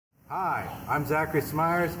Hi, I'm Zach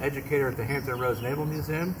Smyers, educator at the Hampton Roads Naval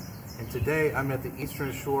Museum, and today I'm at the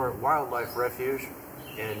Eastern Shore Wildlife Refuge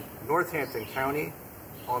in Northampton County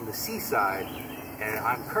on the seaside, and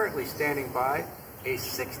I'm currently standing by a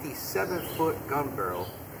 67-foot gun barrel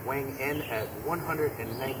weighing in at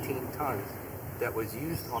 119 tons that was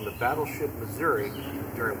used on the battleship Missouri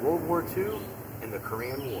during World War II and the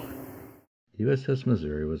Korean War. The USS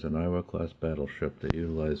Missouri was an Iowa-class battleship that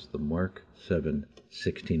utilized the Mark 7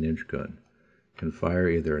 16-inch gun. It can fire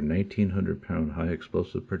either a 1,900-pound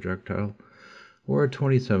high-explosive projectile or a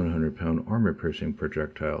 2,700-pound armor-piercing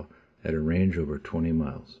projectile at a range over 20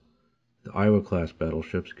 miles. The Iowa-class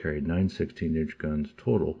battleships carried 9 16-inch guns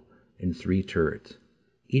total in 3 turrets.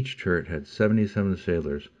 Each turret had 77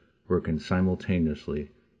 sailors working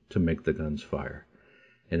simultaneously to make the guns fire.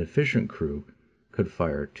 An efficient crew could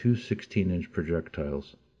fire 2 16-inch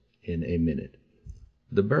projectiles in a minute.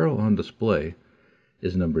 The barrel on display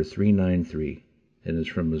is number 393 and is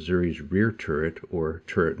from Missouri's rear turret, or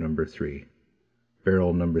turret number 3.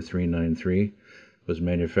 Barrel number 393 was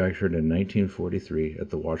manufactured in 1943 at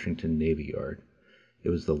the Washington Navy Yard. It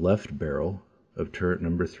was the left barrel of turret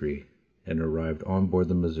number 3 and arrived on board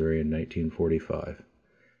the Missouri in 1945.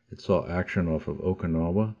 It saw action off of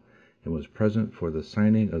Okinawa and was present for the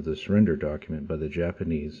signing of the surrender document by the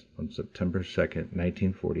Japanese on September 2,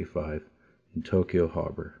 1945 in Tokyo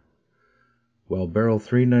Harbor. While Barrel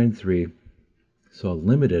 393 saw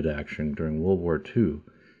limited action during World War II,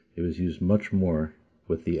 it was used much more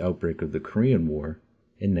with the outbreak of the Korean War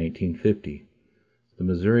in 1950. The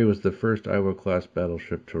Missouri was the first Iowa-class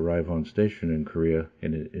battleship to arrive on station in Korea,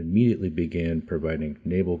 and it immediately began providing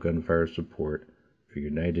naval gunfire support for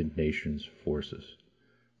United Nations forces.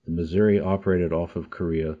 The Missouri operated off of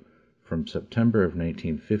Korea from September of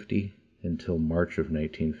 1950 until March of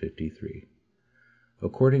 1953.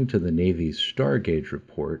 According to the Navy's Star Gauge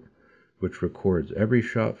report, which records every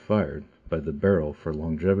shot fired by the barrel for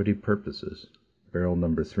longevity purposes, barrel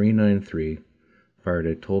number 393 fired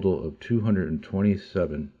a total of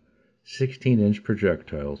 227 16-inch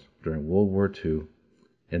projectiles during World War II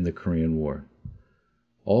and the Korean War.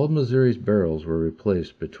 All of Missouri's barrels were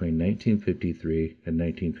replaced between 1953 and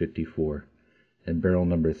 1954, and barrel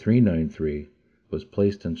number 393 was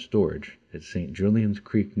placed in storage at St. Julian's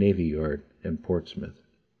Creek Navy Yard in Portsmouth.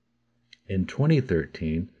 In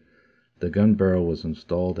 2013, the gun barrel was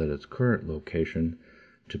installed at its current location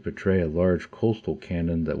to portray a large coastal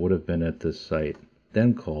cannon that would have been at this site,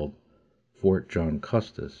 then called Fort John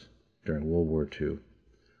Custis, during World War II.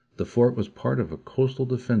 The fort was part of a coastal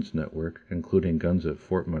defense network, including guns at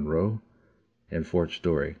Fort Monroe and Fort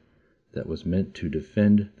Story, that was meant to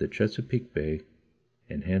defend the Chesapeake Bay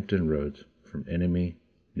and Hampton Roads from enemy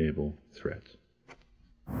naval threats.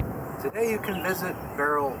 Today you can visit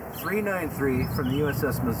Barrel 393 from the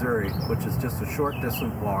USS Missouri, which is just a short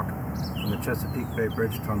distance walk from the Chesapeake Bay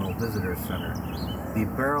Bridge Tunnel Visitor Center. The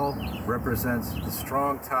barrel represents the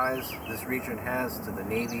strong ties this region has to the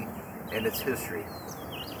Navy and its history.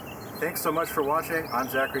 Thanks so much for watching. I'm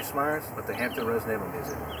Zach Smyers with the Hampton Roads Naval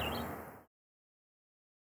Museum.